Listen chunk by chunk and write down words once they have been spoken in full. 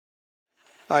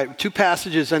All right, two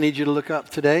passages I need you to look up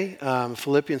today.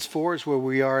 Philippians 4 is where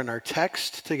we are in our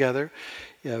text together.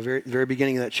 Very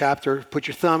beginning of that chapter. Put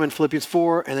your thumb in Philippians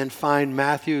 4 and then find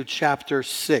Matthew chapter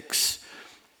 6.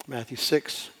 Matthew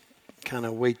 6. Kind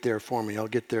of wait there for me. I'll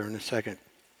get there in a second.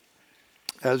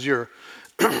 As you're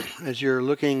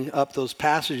looking up those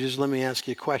passages, let me ask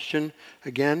you a question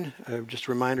again. Just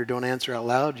a reminder, don't answer out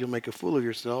loud. You'll make a fool of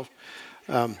yourself.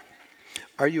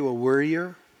 Are you a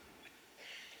worrier?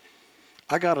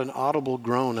 I got an audible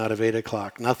groan out of 8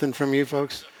 o'clock. Nothing from you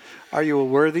folks? Are you a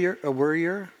worrier?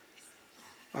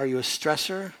 Are you a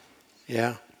stressor?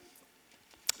 Yeah.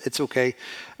 It's okay.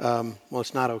 Well,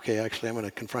 it's not okay, actually. I'm going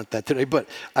to confront that today, but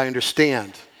I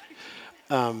understand.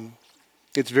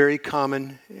 It's very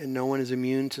common, and no one is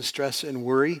immune to stress and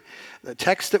worry. The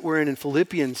text that we're in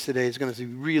Philippians today is going to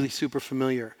be really super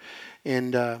familiar,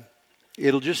 and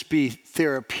it'll just be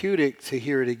therapeutic to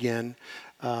hear it again.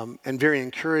 And very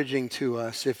encouraging to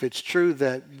us. If it's true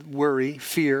that worry,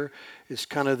 fear, is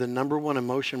kind of the number one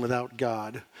emotion without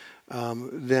God,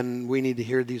 then we need to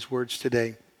hear these words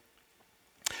today.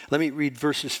 Let me read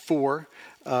verses 4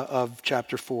 of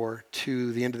chapter 4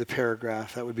 to the end of the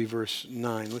paragraph. That would be verse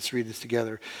 9. Let's read this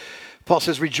together. Paul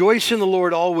says, "Rejoice in the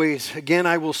Lord always. Again,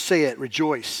 I will say it,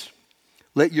 rejoice.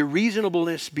 Let your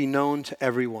reasonableness be known to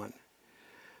everyone.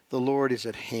 The Lord is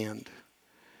at hand.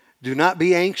 Do not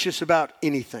be anxious about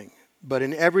anything, but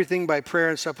in everything by prayer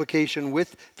and supplication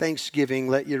with thanksgiving,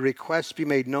 let your requests be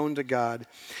made known to God.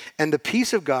 And the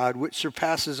peace of God, which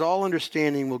surpasses all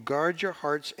understanding, will guard your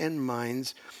hearts and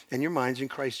your minds in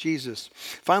Christ Jesus.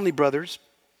 Finally, brothers,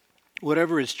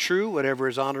 whatever is true, whatever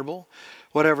is honorable,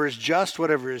 whatever is just,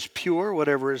 whatever is pure,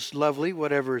 whatever is lovely,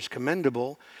 whatever is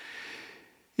commendable,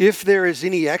 if there is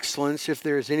any excellence, if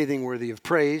there is anything worthy of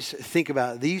praise, think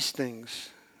about these things.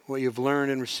 What you've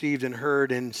learned and received and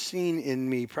heard and seen in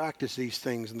me, practice these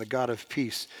things, and the God of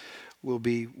peace will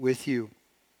be with you."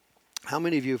 How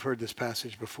many of you have heard this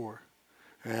passage before?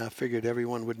 I figured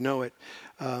everyone would know it.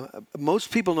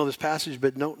 Most people know this passage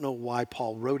but don't know why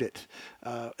Paul wrote it.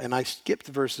 And I skipped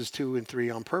verses 2 and 3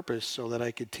 on purpose so that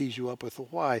I could tease you up with the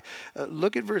why.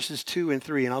 Look at verses 2 and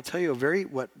 3, and I'll tell you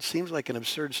what seems like an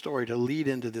absurd story to lead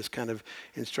into this kind of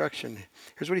instruction.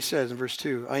 Here's what he says in verse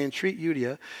 2. "I entreat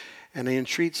Euodia and I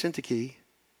entreat Syntyche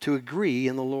to agree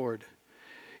in the Lord.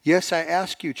 Yes, I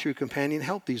ask you, true companion,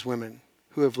 help these women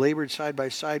who have labored side by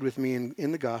side with me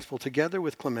in the gospel, together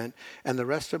with Clement and the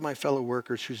rest of my fellow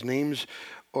workers whose names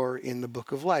are in the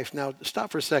book of life." Now,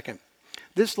 stop for a second.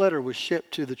 This letter was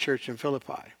shipped to the church in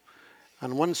Philippi.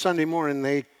 On one Sunday morning,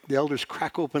 the elders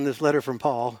crack open this letter from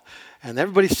Paul, and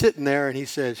everybody's sitting there, and he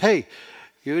says, "Hey,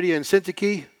 Euodia and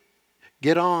Syntyche,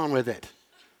 get on with it."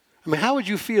 I mean, how would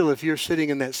you feel if you're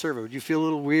sitting in that server? Would you feel a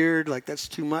little weird, like that's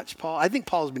too much, Paul? I think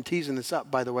Paul's been teasing this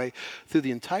up, by the way, through the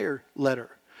entire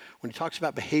letter. When he talks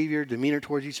about behavior, demeanor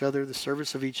towards each other, the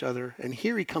service of each other, and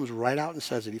here he comes right out and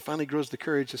says it. He finally grows the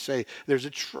courage to say,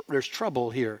 there's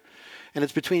trouble here, and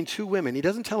it's between two women. He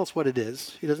doesn't tell us what it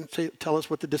is. He doesn't tell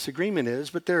us what the disagreement is,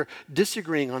 but they're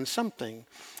disagreeing on something,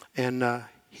 and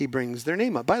he brings their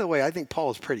name up. By the way, I think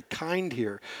Paul is pretty kind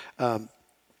here.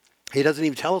 He doesn't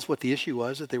even tell us what the issue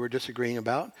was that they were disagreeing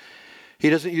about. He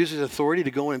doesn't use his authority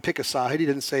to go in and pick a side. He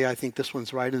didn't say, I think this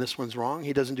one's right and this one's wrong.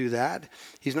 He doesn't do that.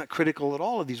 He's not critical at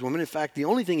all of these women. In fact, the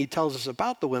only thing he tells us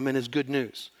about the women is good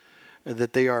news,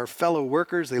 that they are fellow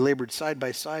workers, they labored side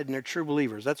by side, and they're true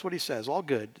believers. That's what he says, all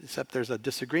good, except there's a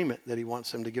disagreement that he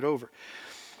wants them to get over.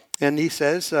 And he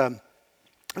says,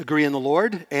 agree in the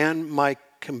Lord, and my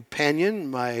companion,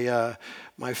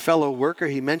 my fellow worker.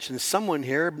 He mentions someone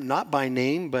here, not by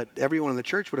name, but everyone in the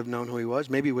church would have known who he was.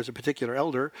 Maybe he was a particular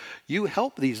elder. You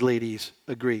help these ladies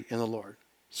agree in the Lord.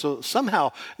 So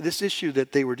somehow this issue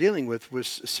that they were dealing with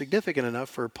was significant enough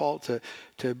for Paul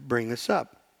to bring this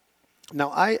up.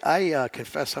 Now, I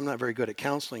confess I'm not very good at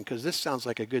counseling because this sounds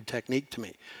like a good technique to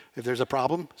me. If there's a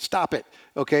problem, stop it,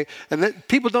 okay? And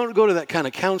people don't go to that kind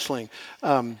of counseling.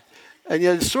 And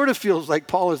yet it sort of feels like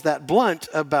Paul is that blunt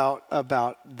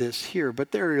about this here.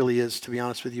 But there really is, to be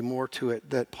honest with you, more to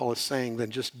it that Paul is saying than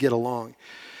just get along.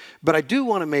 But I do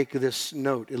want to make this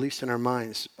note, at least in our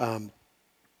minds.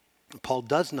 Paul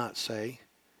does not say,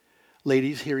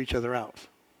 ladies, hear each other out.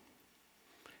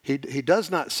 He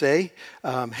does not say,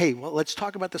 hey, well, let's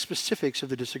talk about the specifics of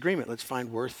the disagreement. Let's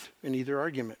find worth in either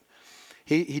argument.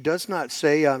 He does not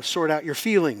say, sort out your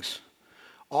feelings.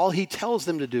 All he tells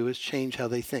them to do is change how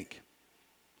they think.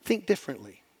 Think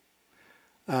differently.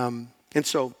 And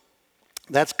so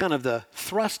that's kind of the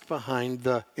thrust behind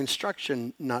the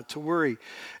instruction not to worry.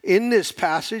 In this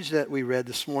passage that we read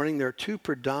this morning, there are two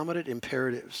predominant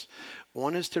imperatives.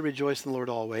 One is to rejoice in the Lord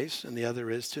always, and the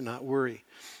other is to not worry.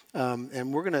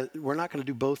 And we're not gonna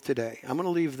do both today. I'm gonna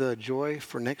leave the joy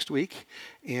for next week,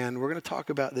 and we're gonna talk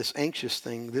about this anxious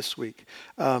thing this week.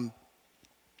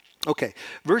 Okay,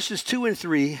 verses 2 and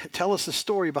 3 tell us the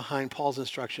story behind Paul's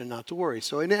instruction not to worry.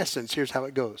 So in essence, here's how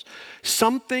it goes.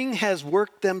 Something has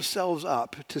worked themselves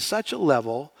up to such a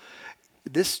level,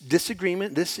 this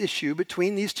disagreement, this issue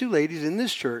between these two ladies in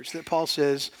this church, that Paul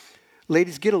says,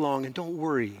 ladies, get along and don't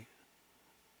worry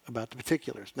about the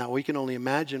particulars. Now, we can only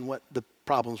imagine what the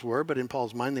problems were, but in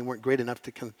Paul's mind, they weren't great enough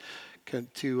to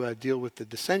deal with the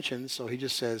dissensions, so he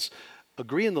just says,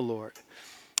 agree in the Lord.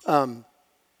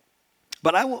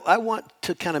 But I want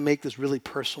to kind of make this really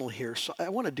personal here. So I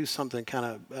want to do something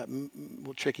kind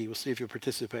of tricky. We'll see if you'll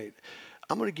participate.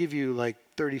 I'm going to give you like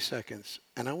 30 seconds,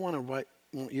 and I want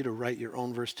you to write your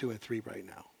own verse 2 and 3 right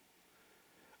now.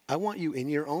 I want you in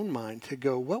your own mind to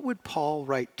go, what would Paul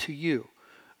write to you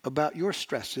about your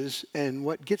stresses and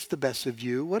what gets the best of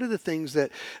you? What are the things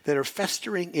that are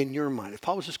festering in your mind? If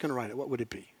Paul was just going to write it, what would it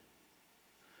be?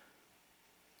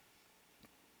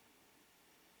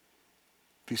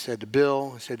 He said to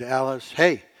Bill, he said to Alice,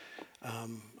 hey,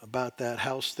 about that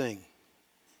house thing,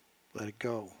 let it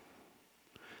go.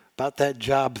 About that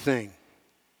job thing.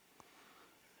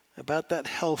 About that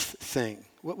health thing.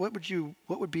 What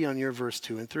would be on your verse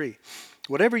 2 and 3?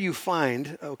 Whatever you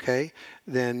find, okay,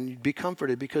 then be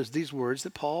comforted, because these words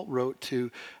that Paul wrote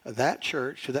to that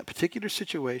church, to that particular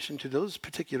situation, to those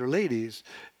particular ladies,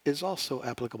 is also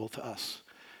applicable to us.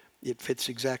 It fits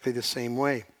exactly the same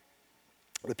way.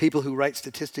 The people who write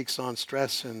statistics on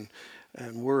stress and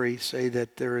worry say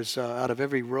that there is, out of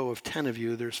every row of 10 of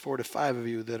you, there's 4 to 5 of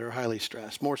you that are highly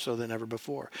stressed, more so than ever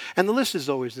before. And the list is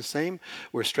always the same.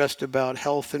 We're stressed about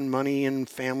health and money and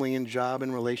family and job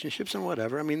and relationships and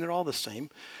whatever. I mean, they're all the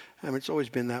same. It's always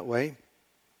been that way.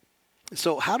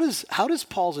 So how does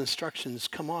Paul's instructions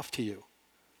come off to you?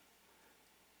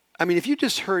 I mean, if you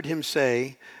just heard him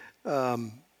say,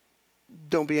 don't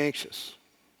be anxious,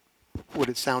 would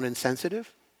it sound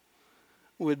insensitive?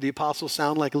 Would the apostle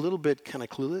sound like a little bit kind of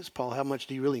clueless? Paul, how much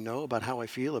do you really know about how I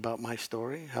feel, about my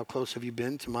story? How close have you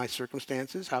been to my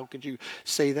circumstances? How could you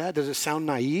say that? Does it sound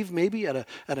naive maybe at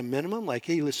a minimum? Like,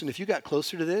 hey, listen, if you got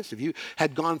closer to this, if you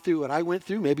had gone through what I went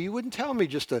through, maybe you wouldn't tell me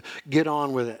just to get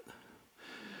on with it.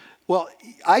 Well,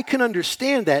 I can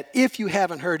understand that if you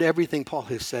haven't heard everything Paul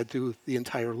has said through the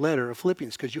entire letter of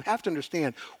Philippians, because you have to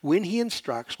understand when he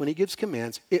instructs, when he gives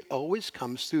commands, it always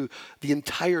comes through the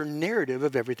entire narrative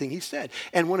of everything he said.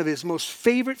 And one of his most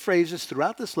favorite phrases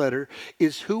throughout this letter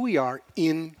is who we are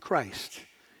in Christ,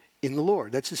 in the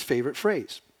Lord. That's his favorite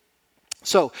phrase.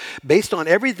 So based on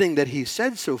everything that he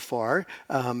said so far,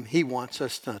 he wants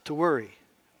us not to worry,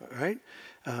 all right?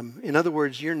 In other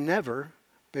words, you're never,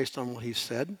 based on what he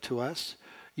said to us,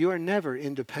 you are never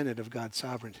independent of God's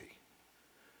sovereignty.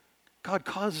 God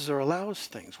causes or allows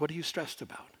things. What are you stressed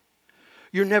about?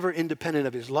 You're never independent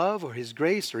of his love or his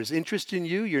grace or his interest in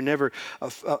you. You're never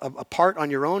a part on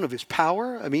your own of his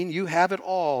power. I mean, you have it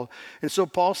all. And so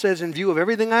Paul says, in view of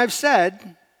everything I've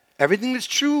said, everything that's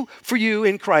true for you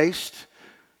in Christ,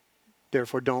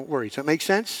 therefore, don't worry. Does that make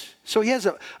sense? So he has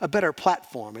a better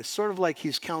platform. It's sort of like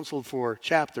he's counseled for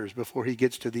chapters before he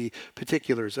gets to the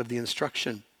particulars of the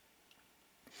instruction.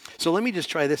 So let me just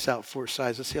try this out for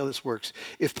size. Let's see how this works.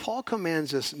 If Paul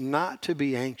commands us not to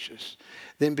be anxious,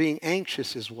 then being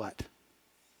anxious is what?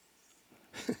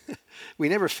 We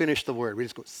never finish the word. We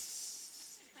just go.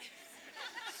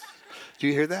 Do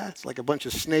you hear that? It's like a bunch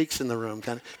of snakes in the room.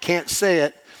 Kind of can't say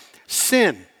it.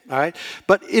 Sin. All right?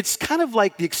 But it's kind of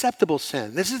like the acceptable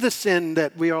sin. This is the sin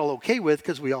that we are all okay with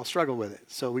because we all struggle with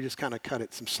it. So we just kind of cut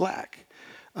it some slack.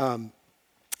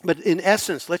 But in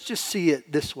essence, let's just see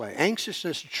it this way.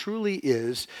 Anxiousness truly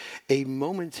is a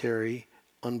momentary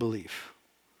unbelief.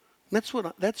 That's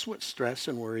what stress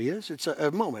and worry is. It's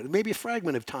a moment, maybe a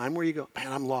fragment of time where you go,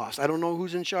 man, I'm lost. I don't know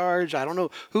who's in charge. I don't know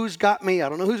who's got me. I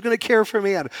don't know who's going to care for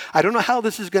me. I don't know how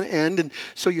this is going to end. And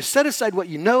so you set aside what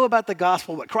you know about the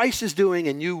gospel, what Christ is doing,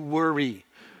 and you worry.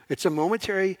 It's a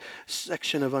momentary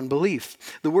section of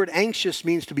unbelief. The word anxious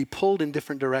means to be pulled in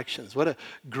different directions. What a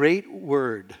great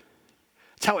word.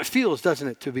 It's how it feels, doesn't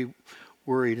it, to be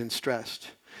worried and stressed.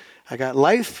 I got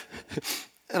life,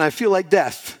 and I feel like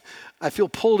death. I feel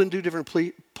pulled into different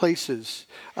places.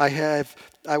 I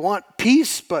want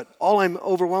peace, but all I'm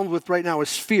overwhelmed with right now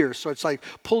is fear. So it's like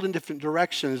pulled in different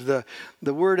directions.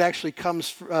 The word actually comes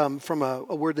from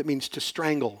a word that means to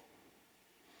strangle,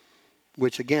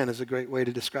 which again is a great way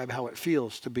to describe how it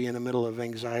feels to be in the middle of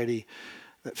anxiety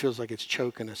that feels like it's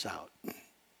choking us out.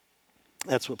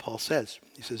 That's what Paul says.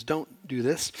 He says, don't do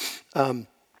this.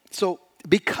 So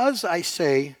because I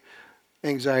say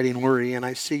anxiety and worry, and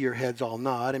I see your heads all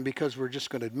nod, and because we're just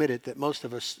going to admit it that most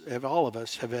of us, all of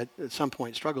us, have at some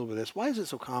point struggled with this, why is it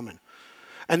so common?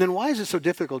 And then why is it so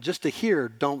difficult just to hear,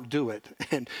 don't do it,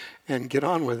 and get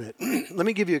on with it? Let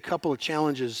me give you a couple of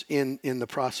challenges in the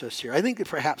process here. I think that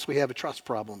perhaps we have a trust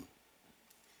problem.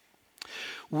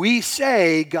 We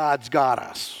say God's got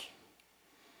us,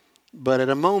 but at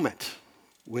a moment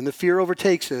when the fear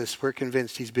overtakes us, we're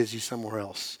convinced he's busy somewhere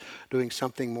else, doing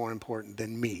something more important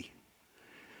than me.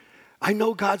 I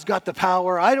know God's got the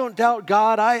power. I don't doubt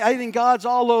God. I think God's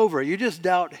all over. You just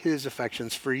doubt his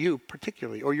affections for you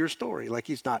particularly, or your story, like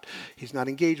he's not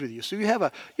engaged with you. So you have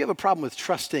a problem with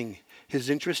trusting his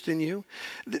interest in you.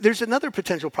 There's another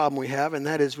potential problem we have, and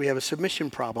that is we have a submission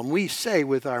problem. We say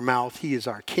with our mouth, he is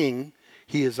our king,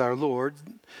 he is our Lord,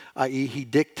 i.e. he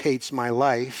dictates my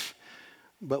life,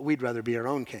 but we'd rather be our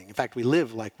own king. In fact, we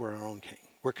live like we're our own king.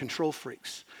 We're control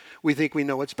freaks. We think we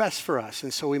know what's best for us,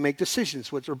 and so we make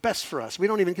decisions what are best for us. We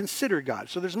don't even consider God.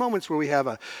 So there's moments where we have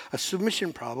a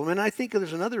submission problem, and I think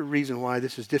there's another reason why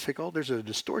this is difficult. There's a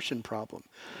distortion problem.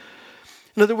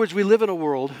 In other words, we live in a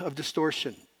world of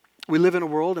distortion. We live in a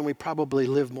world, and we probably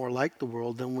live more like the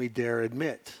world than we dare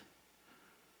admit.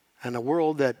 And a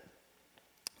world that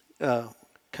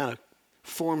kind of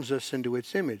forms us into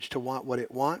its image, to want what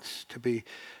it wants, to be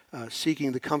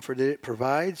seeking the comfort that it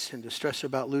provides, and to stress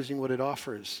about losing what it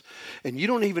offers. And you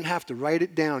don't even have to write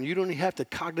it down. You don't even have to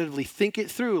cognitively think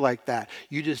it through like that.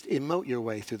 You just emote your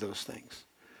way through those things.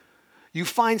 You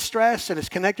find stress and it's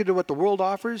connected to what the world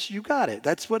offers, you got it.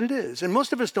 That's what it is. And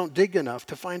most of us don't dig enough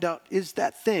to find out, is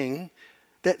that thing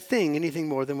anything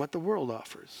more than what the world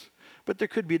offers? But there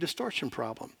could be a distortion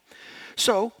problem.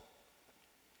 So,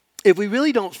 if we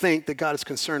really don't think that God is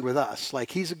concerned with us, like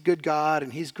he's a good God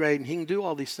and he's great and he can do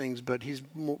all these things, but he's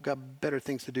got better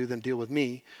things to do than deal with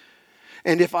me.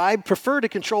 And if I prefer to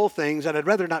control things and I'd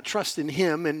rather not trust in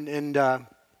him and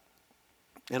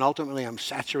ultimately I'm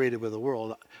saturated with the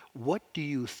world, what do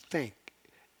you think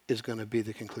is going to be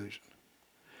the conclusion?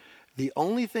 The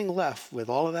only thing left with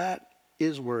all of that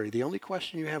is worry. The only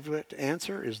question you have to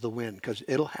answer is the when, because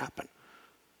it'll happen.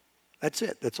 That's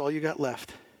it. That's all you got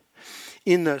left.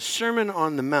 In the Sermon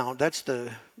on the Mount, that's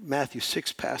the Matthew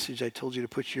 6 passage I told you to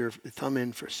put your thumb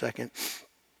in for a second.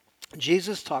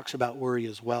 Jesus talks about worry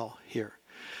as well here.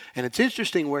 And it's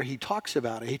interesting where he talks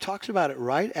about it. He talks about it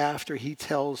right after he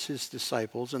tells his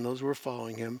disciples and those who are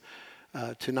following him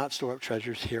to not store up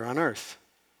treasures here on earth.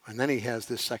 And then he has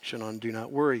this section on do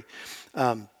not worry.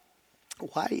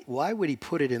 Why would he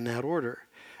put it in that order?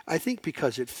 I think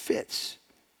because it fits.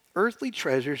 Earthly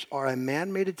treasures are a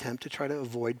man-made attempt to try to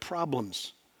avoid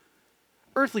problems.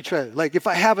 Earthly treasure, like if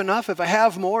I have enough, if I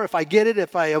have more, if I get it,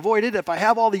 if I avoid it, if I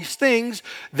have all these things,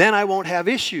 then I won't have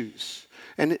issues.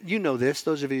 And you know this,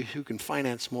 those of you who can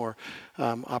finance more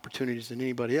opportunities than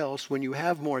anybody else, when you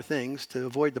have more things to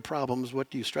avoid the problems, what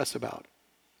do you stress about?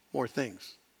 More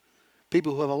things.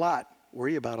 People who have a lot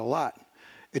worry about a lot.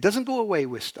 It doesn't go away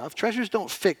with stuff. Treasures don't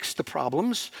fix the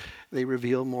problems. They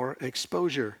reveal more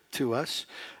exposure to us.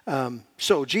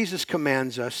 So Jesus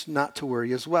commands us not to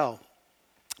worry as well.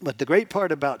 But the great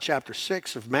part about chapter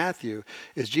 6 of Matthew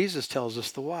is Jesus tells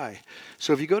us the why.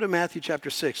 So if you go to Matthew chapter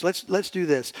 6, let's do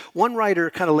this. One writer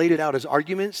kind of laid it out as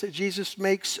arguments that Jesus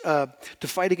makes to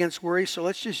fight against worry. So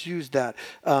let's just use that.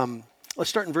 Let's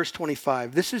start in verse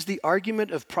 25. This is the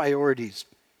argument of priorities.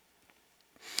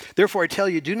 Therefore, I tell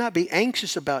you, do not be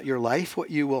anxious about your life, what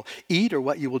you will eat or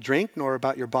what you will drink, nor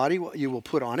about your body, what you will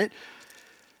put on it.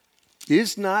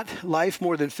 Is not life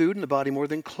more than food and the body more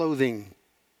than clothing?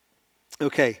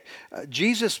 Okay,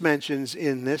 Jesus mentions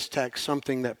in this text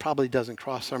something that probably doesn't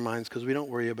cross our minds because we don't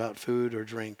worry about food or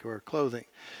drink or clothing.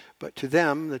 But to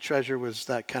them, the treasure was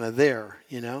that kind of there,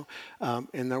 in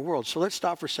their world. So let's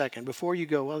stop for a second. Before you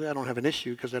go, well, I don't have an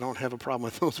issue because I don't have a problem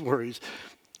with those worries.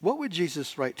 What would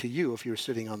Jesus write to you if you were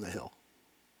sitting on the hill?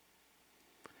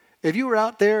 If you were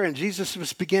out there and Jesus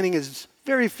was beginning his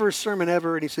very first sermon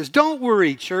ever and he says, don't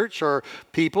worry, church or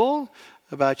people,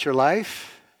 about your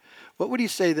life, what would he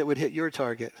say that would hit your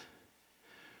target?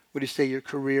 Would he say your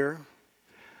career,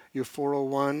 your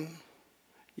 401,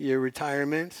 your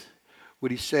retirement?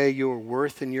 Would he say your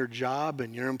worth in your job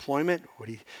and your employment? Would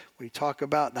he talk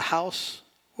about the house?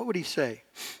 What would he say?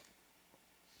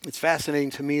 It's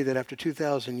fascinating to me that after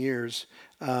 2,000 years,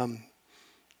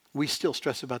 we still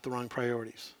stress about the wrong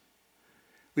priorities.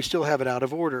 We still have it out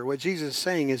of order. What Jesus is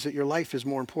saying is that your life is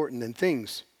more important than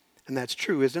things. And that's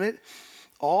true, isn't it?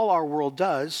 All our world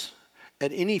does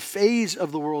at any phase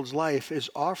of the world's life is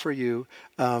offer you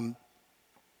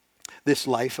this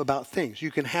life about things.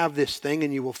 You can have this thing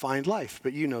and you will find life.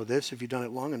 But you know this, if you've done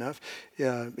it long enough,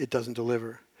 it doesn't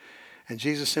deliver. And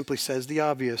Jesus simply says the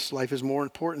obvious. Life is more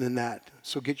important than that.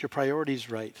 So get your priorities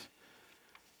right.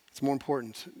 It's more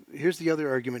important. Here's the other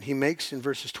argument he makes in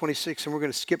verses 26, and we're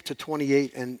going to skip to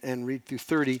 28 and read through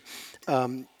 30.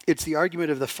 It's the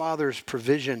argument of the Father's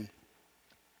provision.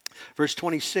 Verse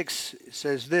 26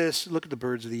 says this, look at the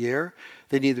birds of the air.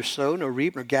 They neither sow nor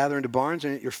reap nor gather into barns,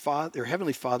 and yet your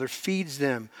heavenly Father feeds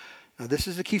them. Now this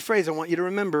is the key phrase I want you to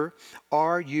remember.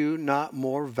 Are you not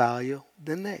more valuable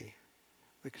than they?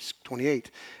 Look at 28.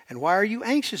 And why are you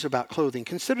anxious about clothing?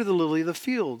 Consider the lily of the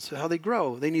fields, how they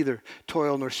grow. They neither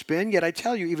toil nor spin. Yet I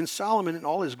tell you, even Solomon in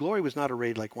all his glory was not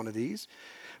arrayed like one of these.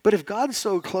 But if God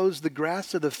so clothes the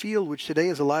grass of the field, which today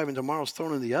is alive and tomorrow is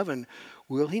thrown in the oven,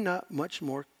 will he not much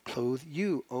more clothe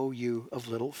you, O you of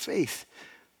little faith?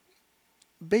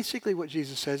 Basically what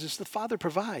Jesus says is the Father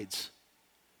provides.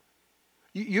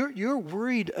 You're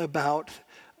worried about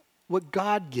what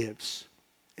God gives.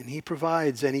 And he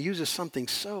provides, and he uses something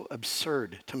so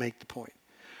absurd to make the point.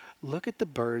 Look at the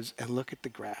birds and look at the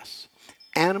grass.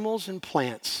 Animals and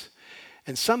plants.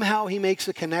 And somehow he makes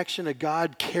a connection of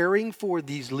God caring for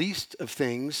these least of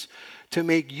things to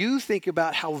make you think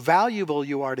about how valuable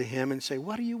you are to him and say,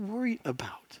 what are you worried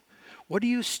about? What are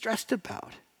you stressed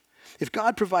about? If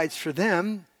God provides for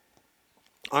them,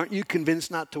 aren't you convinced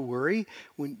not to worry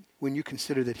when you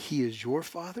consider that he is your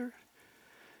Father?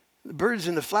 The birds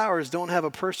and the flowers don't have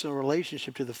a personal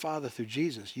relationship to the Father through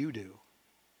Jesus. You do.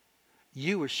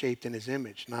 You were shaped in his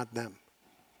image, not them.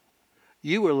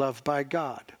 You were loved by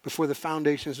God before the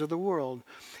foundations of the world.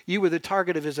 You were the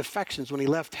target of his affections when he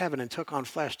left heaven and took on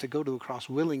flesh to go to the cross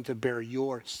willing to bear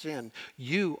your sin.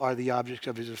 You are the object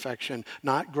of his affection,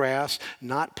 not grass,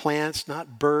 not plants,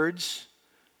 not birds.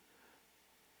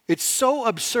 It's so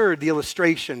absurd, the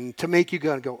illustration, to make you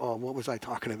go, oh, what was I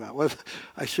talking about? Well,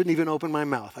 I shouldn't even open my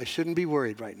mouth. I shouldn't be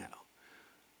worried right now.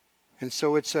 And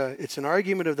so it's an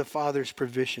argument of the Father's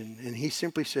provision. And he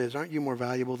simply says, aren't you more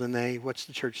valuable than they? What's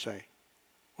the church say?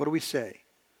 What do we say?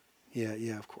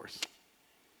 Yeah, of course.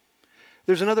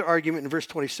 There's another argument in verse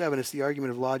 27. It's the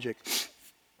argument of logic.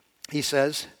 He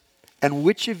says, and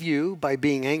which of you, by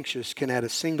being anxious, can add a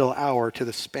single hour to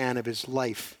the span of his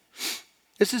life?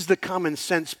 This is the common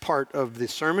sense part of the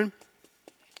sermon.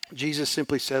 Jesus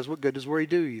simply says, what good does worry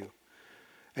do you?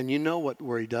 And you know what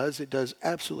worry does. It does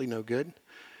absolutely no good.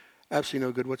 Absolutely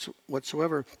no good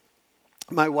whatsoever.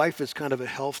 My wife is kind of a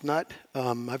health nut.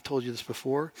 I've told you this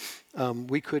before.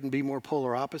 We couldn't be more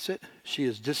polar opposite. She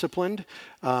is disciplined.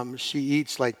 She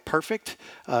eats like perfect.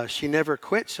 She never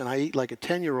quits, and I eat like a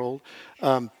 10-year-old.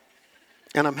 And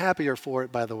I'm happier for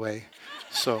it, by the way.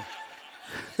 So...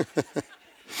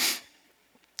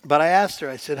 But I asked her,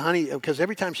 I said, honey, because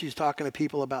every time she's talking to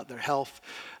people about their health,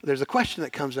 there's a question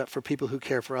that comes up for people who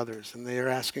care for others. And they are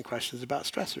asking questions about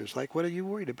stressors, like, what are you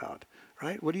worried about,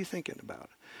 right? What are you thinking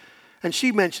about? And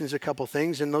she mentions a couple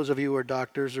things. And those of you who are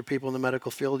doctors or people in the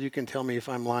medical field, you can tell me if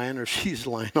I'm lying or she's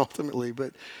lying ultimately.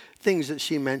 But things that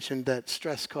she mentioned that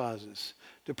stress causes.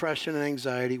 Depression and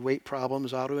anxiety, weight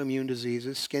problems, autoimmune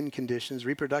diseases, skin conditions,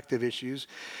 reproductive issues,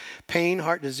 pain,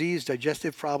 heart disease,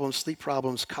 digestive problems, sleep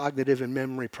problems, cognitive and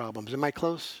memory problems. Am I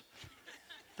close?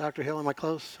 Dr. Hill, am I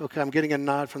close? Okay, I'm getting a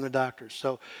nod from the doctors.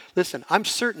 So listen, I'm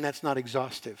certain that's not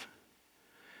exhaustive.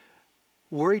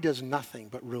 Worry does nothing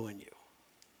but ruin you.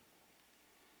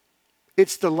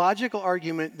 It's the logical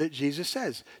argument that Jesus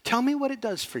says. Tell me what it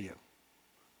does for you.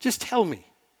 Just tell me.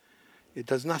 It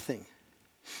does nothing.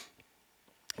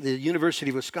 The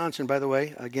University of Wisconsin, by the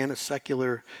way, again, a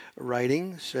secular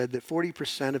writing, said that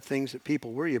 40% of things that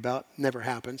people worry about never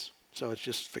happens. So it's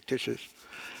just fictitious.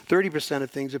 30% of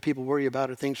things that people worry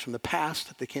about are things from the past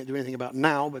that they can't do anything about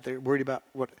now, but they're worried about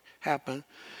what happened.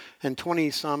 And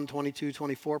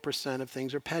 24% of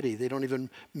things are petty. They don't even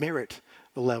merit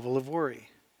the level of worry.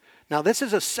 Now, this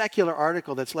is a secular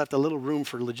article that's left a little room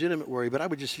for legitimate worry, but I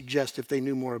would just suggest if they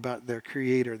knew more about their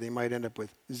creator, they might end up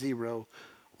with 0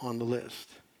 on the list.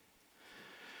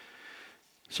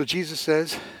 So Jesus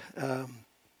says,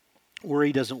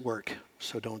 worry doesn't work,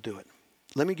 so don't do it.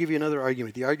 Let me give you another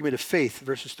argument, the argument of faith,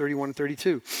 verses 31 and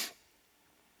 32.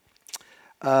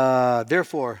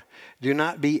 Therefore, do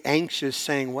not be anxious,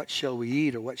 saying, what shall we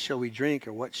eat, or what shall we drink,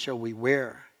 or what shall we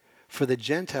wear? For the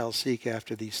Gentiles seek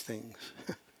after these things.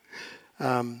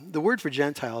 The word for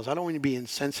Gentiles, I don't want to be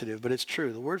insensitive, but it's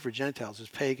true. The word for Gentiles is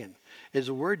pagan. It's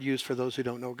a word used for those who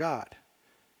don't know God.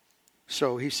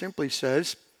 So he simply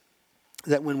says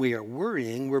that when we are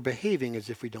worrying, we're behaving as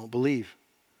if we don't believe.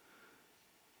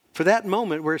 For that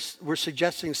moment, we're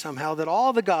suggesting somehow that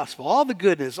all the gospel, all the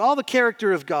goodness, all the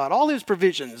character of God, all his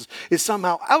provisions is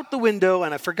somehow out the window,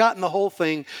 and I've forgotten the whole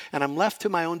thing, and I'm left to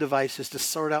my own devices to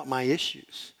sort out my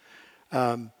issues.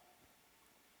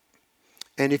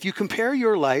 And if you compare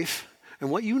your life and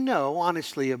what you know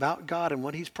honestly about God and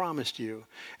what he's promised you,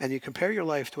 and you compare your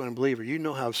life to an unbeliever, you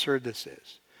know how absurd this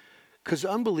is. Because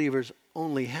unbelievers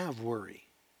only have worry.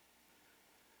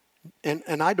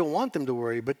 And I don't want them to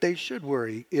worry, but they should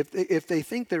worry. If they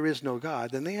think there is no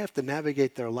God, then they have to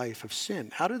navigate their life of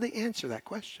sin. How do they answer that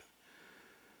question?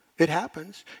 It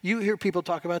happens. You hear people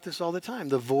talk about this all the time.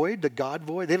 The void, the God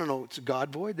void. They don't know it's a God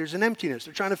void. There's an emptiness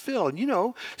they're trying to fill. And you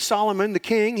know, Solomon, the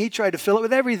king, he tried to fill it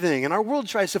with everything. And our world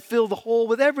tries to fill the hole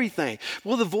with everything.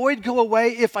 Will the void go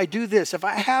away if I do this, if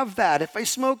I have that, if I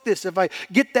smoke this, if I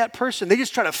get that person? They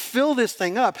just try to fill this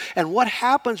thing up. And what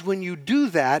happens when you do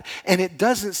that and it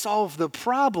doesn't solve the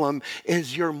problem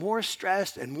is you're more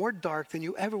stressed and more dark than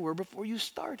you ever were before you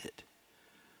started.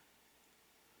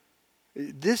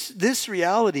 This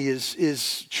reality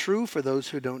is true for those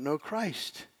who don't know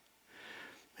Christ.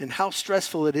 And how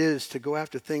stressful it is to go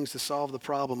after things to solve the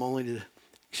problem only to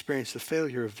experience the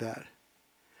failure of that.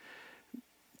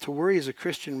 To worry as a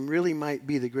Christian really might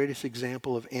be the greatest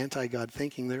example of anti-God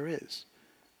thinking there is.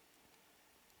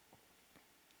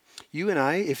 You and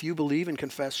I, if you believe and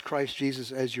confess Christ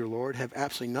Jesus as your Lord, have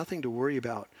absolutely nothing to worry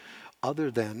about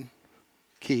other than,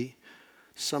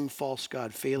 some false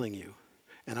God failing you.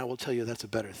 And I will tell you that's a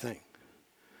better thing.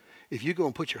 If you go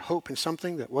and put your hope in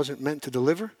something that wasn't meant to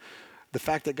deliver, the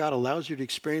fact that God allows you to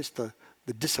experience the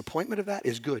disappointment of that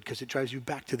is good because it drives you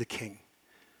back to the King.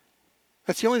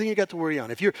 That's the only thing you got to worry on.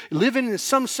 If you're living in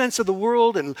some sense of the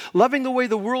world and loving the way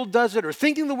the world does it or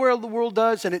thinking the world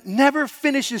does and it never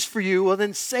finishes for you, well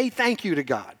then say thank you to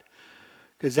God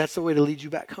because that's the way to lead you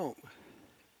back home.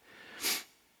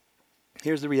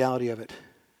 Here's the reality of it.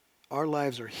 Our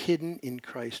lives are hidden in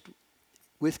Christ,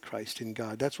 with Christ in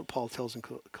God. That's what Paul tells in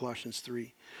Colossians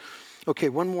 3. Okay,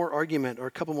 one more argument, or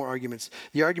a couple more arguments.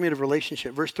 The argument of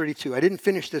relationship, verse 32. I didn't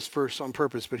finish this verse on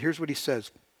purpose, but here's what he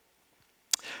says.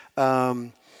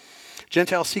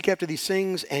 Gentiles, seek after these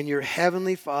things, and your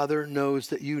heavenly Father knows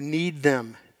that you need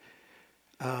them.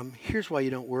 Here's why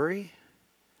you don't worry.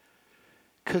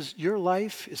 Because your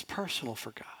life is personal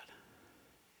for God.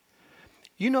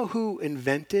 You know who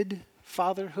invented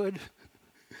fatherhood?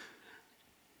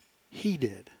 He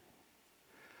did.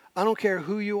 I don't care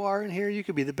who you are in here. You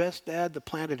could be the best dad the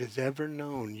planet has ever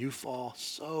known. You fall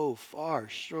so far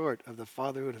short of the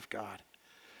fatherhood of God.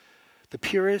 The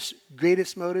purest,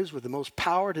 greatest motives with the most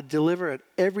power to deliver at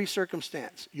every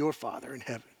circumstance, your Father in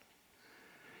heaven.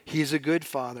 He's a good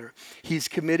Father. He's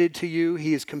committed to you.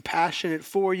 He is compassionate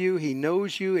for you. He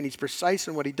knows you, and he's precise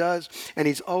in what he does, and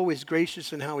he's always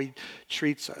gracious in how he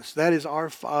treats us. That is our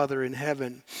Father in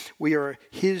heaven. We are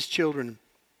his children.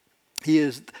 He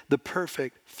is the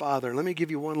perfect Father. Let me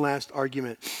give you one last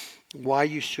argument why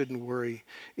you shouldn't worry.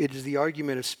 It is the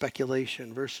argument of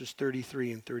speculation, verses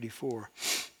 33 and 34.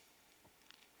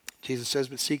 Jesus says,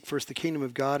 but seek first the kingdom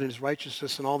of God and his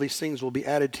righteousness, and all these things will be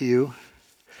added to you.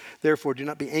 Therefore, do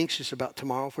not be anxious about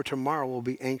tomorrow, for tomorrow will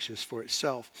be anxious for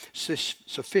itself.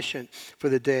 Sufficient for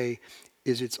the day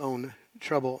is its own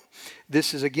trouble.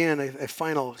 This is, again, a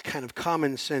final kind of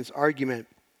common sense argument,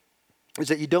 is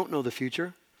that you don't know the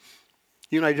future.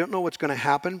 You and I don't know what's going to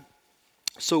happen.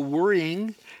 So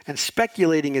worrying and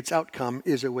speculating its outcome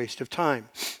is a waste of time.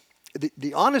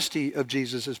 The honesty of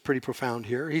Jesus is pretty profound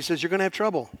here. He says you're going to have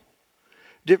trouble.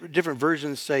 Different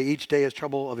versions say each day has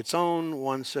trouble of its own.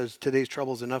 One says today's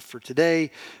trouble is enough for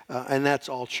today, and that's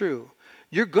all true.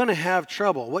 You're going to have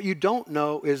trouble. What you don't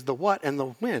know is the what and the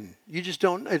when. You just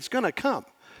don't. It's going to come.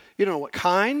 You don't know what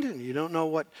kind, and you don't know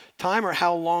what time or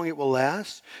how long it will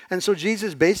last. And so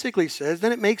Jesus basically says,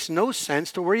 then it makes no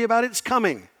sense to worry about its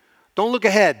coming. Don't look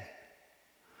ahead.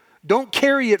 Don't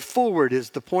carry it forward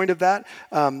is the point of that.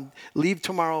 Leave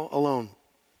tomorrow alone.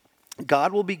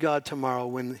 God will be God tomorrow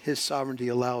when his sovereignty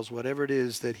allows whatever it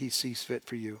is that he sees fit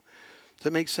for you. Does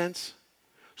that make sense?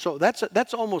 So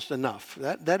that's almost enough.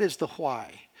 That is the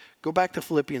why. Go back to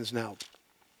Philippians now.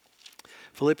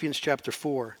 Philippians chapter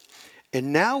 4.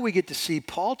 And now we get to see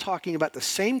Paul talking about the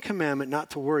same commandment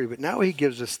not to worry, but now he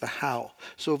gives us the how.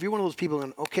 So if you're one of those people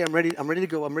going, okay, I'm ready to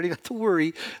go, I'm ready not to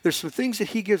worry, there's some things that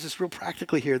he gives us real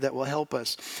practically here that will help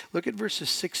us. Look at verses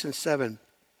 6 and 7.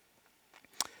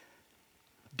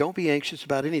 Don't be anxious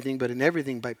about anything, but in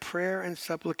everything, by prayer and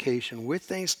supplication, with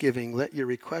thanksgiving, let your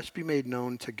requests be made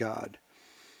known to God.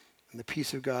 And the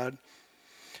peace of God,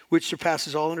 which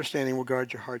surpasses all understanding, will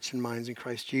guard your hearts and minds in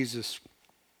Christ Jesus.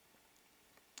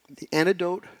 The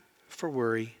antidote for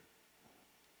worry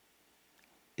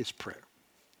is prayer.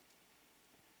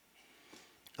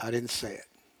 I didn't say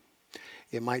it.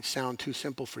 It might sound too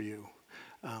simple for you,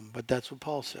 but that's what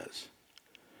Paul says.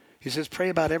 He says, pray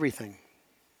about everything,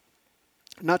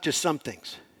 not just some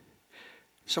things.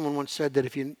 Someone once said that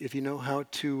if you know how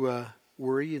to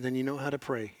worry, then you know how to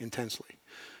pray intensely.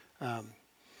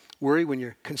 Worry when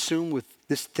you're consumed with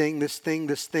this thing, this thing,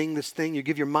 this thing, this thing. You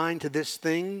give your mind to this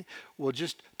thing. Well,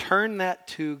 just turn that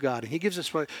to God. And he gives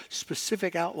us a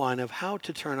specific outline of how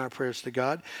to turn our prayers to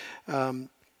God.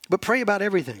 But pray about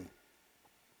everything.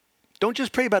 Don't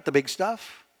just pray about the big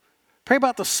stuff. Pray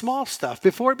about the small stuff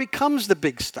before it becomes the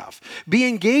big stuff. Be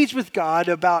engaged with God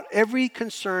about every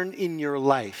concern in your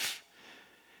life.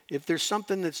 If there's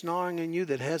something that's gnawing in you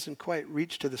that hasn't quite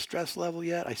reached to the stress level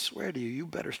yet, I swear to you, you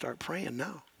better start praying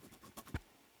now.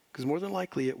 Because more than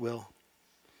likely it will.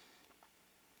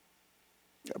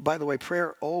 By the way,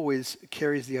 prayer always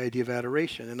carries the idea of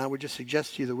adoration. And I would just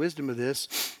suggest to you the wisdom of this.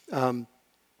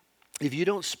 If you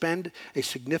don't spend a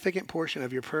significant portion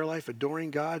of your prayer life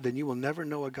adoring God, then you will never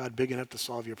know a God big enough to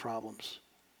solve your problems.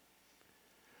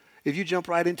 If you jump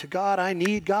right into God, I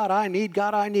need, God, I need,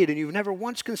 God, I need, and you've never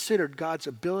once considered God's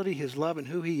ability, his love, and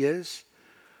who he is,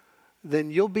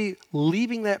 then you'll be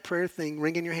leaving that prayer thing,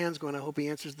 wringing your hands going, I hope he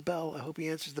answers the bell, I hope he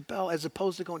answers the bell, as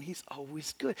opposed to going, he's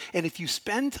always good. And if you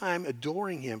spend time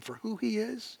adoring him for who he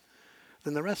is,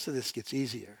 then the rest of this gets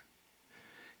easier.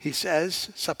 He says,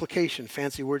 supplication,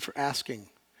 fancy word for asking.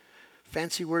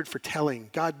 Fancy word for telling.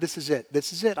 God, this is it.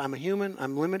 This is it. I'm a human.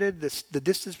 I'm limited. The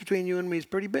distance between you and me is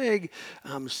pretty big.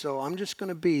 So I'm just going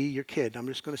to be your kid. I'm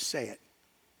just going to say it.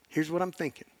 Here's what I'm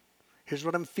thinking. Here's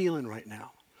what I'm feeling right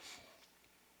now.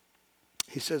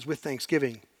 He says with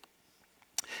thanksgiving.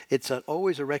 It's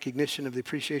always a recognition of the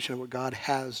appreciation of what God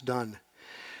has done,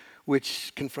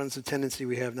 which confronts the tendency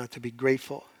we have not to be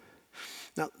grateful.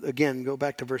 Now, again, go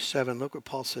back to verse 7. Look what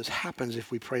Paul says happens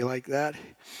if we pray like that.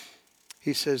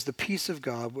 He says, the peace of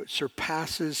God, which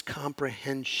surpasses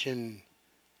comprehension.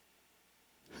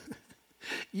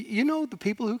 You know the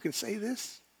people who can say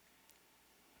this?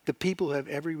 The people who have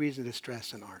every reason to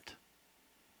stress and aren't.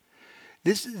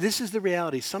 This is the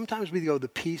reality. Sometimes we go, the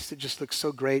peace that just looks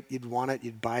so great, you'd want it,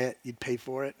 you'd buy it, you'd pay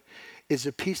for it, is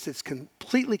a peace that's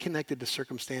completely connected to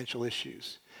circumstantial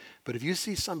issues. But if you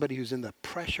see somebody who's in the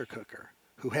pressure cooker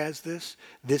who has this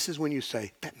is when you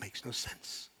say, that makes no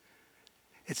sense.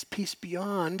 It's peace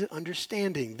beyond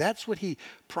understanding. That's what he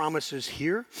promises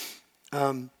here.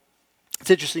 It's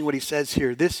interesting what he says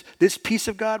here. This peace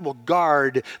of God will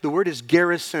guard. The word is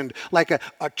garrisoned, like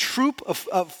a troop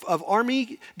of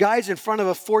army guys in front of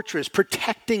a fortress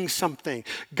protecting something.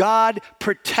 God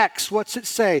protects, what's it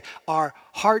say? Our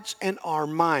hearts and our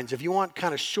minds. If you want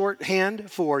kind of shorthand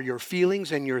for your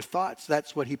feelings and your thoughts,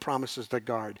 that's what he promises to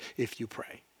guard if you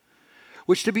pray.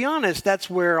 Which, to be honest, that's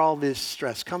where all this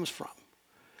stress comes from.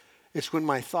 It's when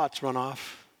my thoughts run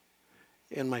off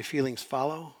and my feelings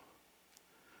follow.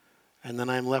 And then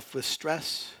I'm left with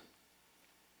stress.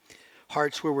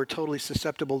 Hearts where we're totally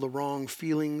susceptible to wrong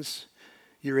feelings.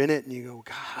 You're in it and you go,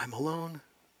 God, I'm alone.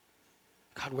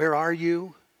 God, where are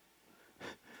you?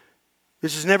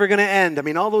 This is never going to end. I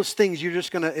mean, all those things you're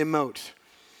just going to emote.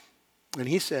 And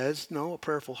he says, no, a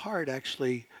prayerful heart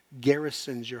actually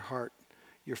garrisons your heart,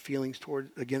 your feelings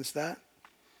against that.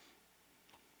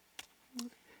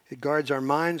 It guards our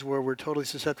minds where we're totally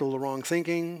susceptible to wrong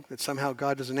thinking, that somehow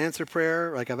God doesn't answer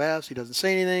prayer, like I've asked, he doesn't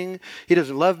say anything, he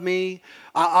doesn't love me.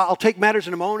 I'll take matters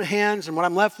in my own hands, and what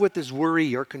I'm left with is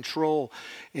worry or control.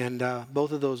 And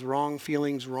both of those wrong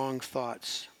feelings, wrong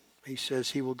thoughts. He says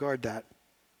he will guard that.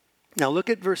 Now look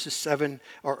at verses 7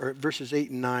 or verses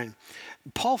 8 and 9.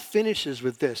 Paul finishes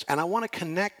with this, and I want to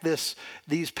connect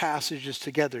these passages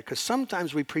together because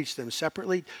sometimes we preach them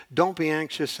separately. Don't be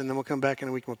anxious, and then we'll come back in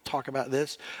a week and we'll talk about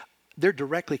this. They're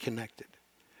directly connected.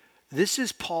 This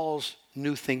is Paul's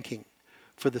new thinking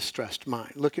for the stressed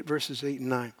mind. Look at verses 8 and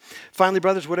 9. Finally,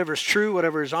 brothers, whatever is true,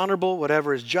 whatever is honorable,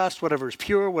 whatever is just, whatever is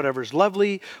pure, whatever is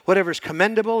lovely, whatever is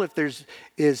commendable, if there's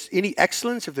any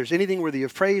excellence, if there's anything worthy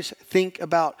of praise, think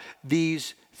about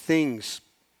these things.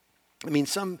 I mean,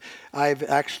 I've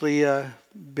actually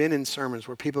been in sermons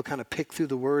where people kind of pick through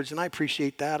the words, and I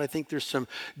appreciate that. I think there's some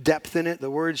depth in it. The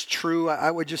word's true.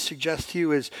 I would just suggest to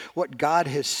you is what God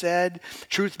has said.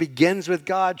 Truth begins with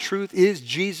God. Truth is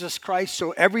Jesus Christ.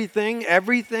 So everything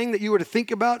that you were to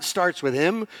think about starts with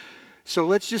him. So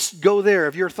let's just go there.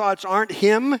 If your thoughts aren't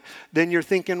him, then you're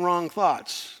thinking wrong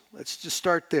thoughts. Let's just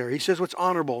start there. He says what's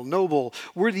honorable, noble,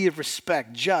 worthy of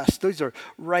respect, just. Those are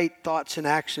right thoughts and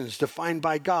actions defined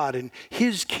by God and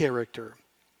his character.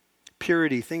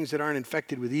 Purity, things that aren't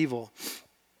infected with evil.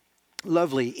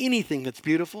 Lovely, anything that's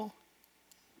beautiful.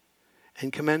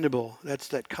 And commendable, that's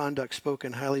that conduct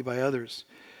spoken highly by others.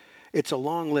 It's a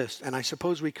long list, and I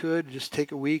suppose we could just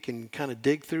take a week and kind of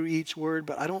dig through each word,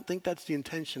 but I don't think that's the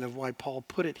intention of why Paul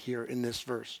put it here in this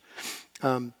verse.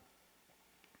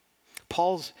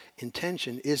 Paul's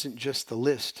intention isn't just the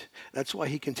list. That's why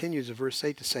he continues in verse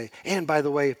 8 to say, and by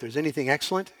the way, if there's anything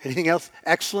excellent, anything else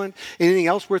excellent, anything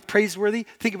else worth praiseworthy,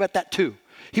 think about that too.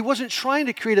 He wasn't trying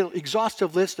to create an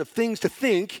exhaustive list of things to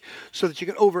think so that you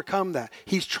can overcome that.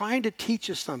 He's trying to teach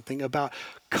us something about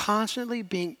constantly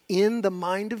being in the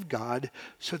mind of God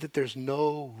so that there's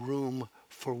no room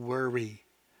for worry.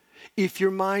 If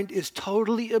your mind is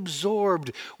totally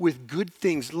absorbed with good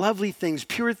things, lovely things,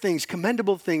 pure things,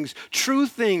 commendable things, true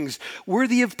things,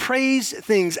 worthy of praise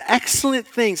things, excellent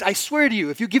things, I swear to you,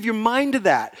 if you give your mind to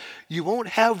that, you won't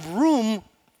have room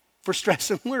for stress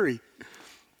and worry.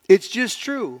 It's just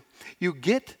true. You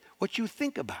get what you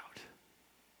think about.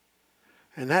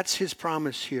 And that's his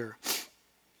promise here.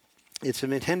 It's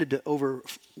intended to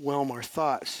overwhelm our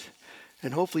thoughts.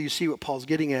 And hopefully you see what Paul's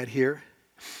getting at here.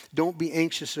 Don't be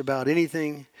anxious about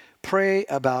anything. Pray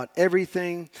about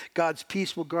everything. God's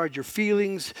peace will guard your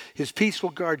feelings. His peace will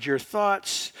guard your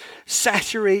thoughts.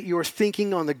 Saturate your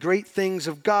thinking on the great things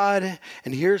of God.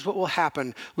 And here's what will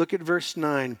happen. Look at verse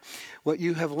 9. What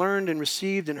you have learned and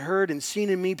received and heard and seen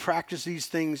in me, practice these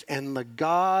things. And the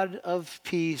God of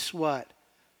peace, what?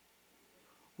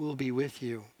 Will be with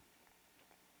you.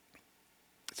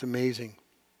 It's amazing.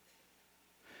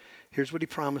 Here's what he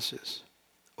promises.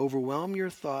 Overwhelm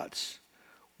your thoughts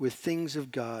with things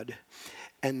of God,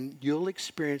 and you'll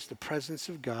experience the presence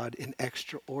of God in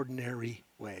extraordinary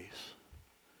ways.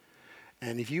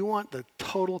 And if you want the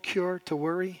total cure to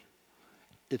worry,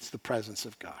 it's the presence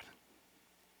of God.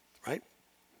 Right?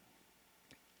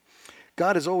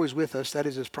 God is always with us. That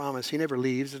is his promise. He never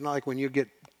leaves. It's not like when you get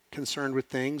concerned with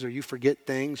things, or you forget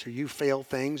things, or you fail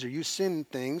things, or you sin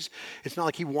things. It's not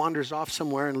like he wanders off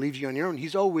somewhere and leaves you on your own.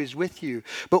 He's always with you.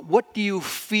 But what do you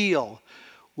feel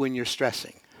when you're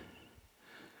stressing?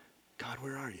 God,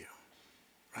 where are you?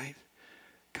 Right?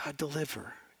 God,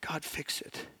 deliver. God, fix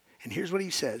it. And here's what he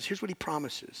says. Here's what he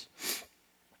promises.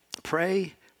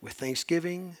 Pray with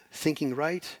thanksgiving, thinking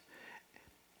right.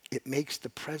 It makes the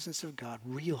presence of God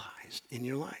realized in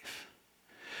your life.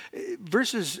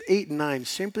 Verses 8 and 9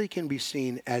 simply can be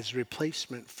seen as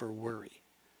replacement for worry.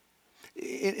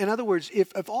 In other words,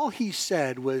 if all he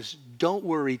said was, don't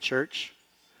worry, church,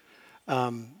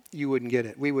 you wouldn't get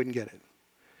it. We wouldn't get it.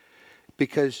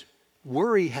 Because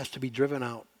worry has to be driven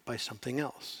out by something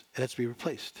else. It has to be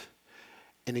replaced.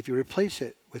 And if you replace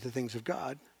it with the things of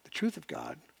God, the truth of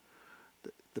God,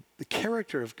 the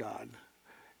character of God,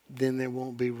 then there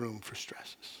won't be room for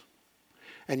stresses.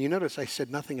 And you notice I said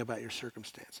nothing about your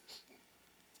circumstances.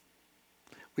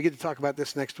 We get to talk about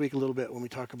this next week a little bit when we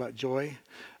talk about joy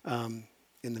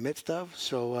in the midst of.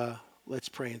 So let's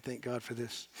pray and thank God for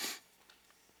this.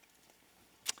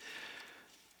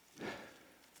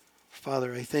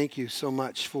 Father, I thank you so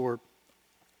much for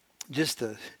just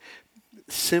the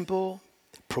simple,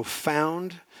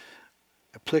 profound,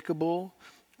 applicable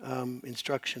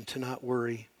instruction to not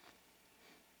worry.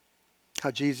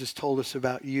 How Jesus told us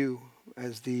about you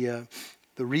as the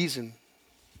reason,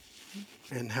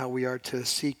 and how we are to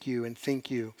seek you and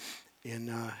think you and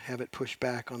have it push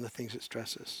back on the things that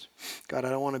stress us. God, I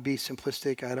don't want to be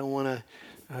simplistic. I don't want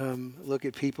to look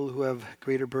at people who have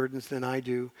greater burdens than I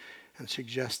do and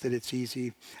suggest that it's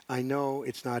easy. I know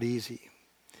it's not easy.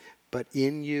 But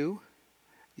in you,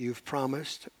 you've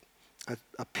promised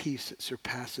a peace that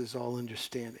surpasses all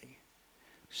understanding.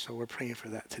 So we're praying for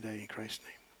that today in Christ's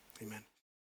name. Amen.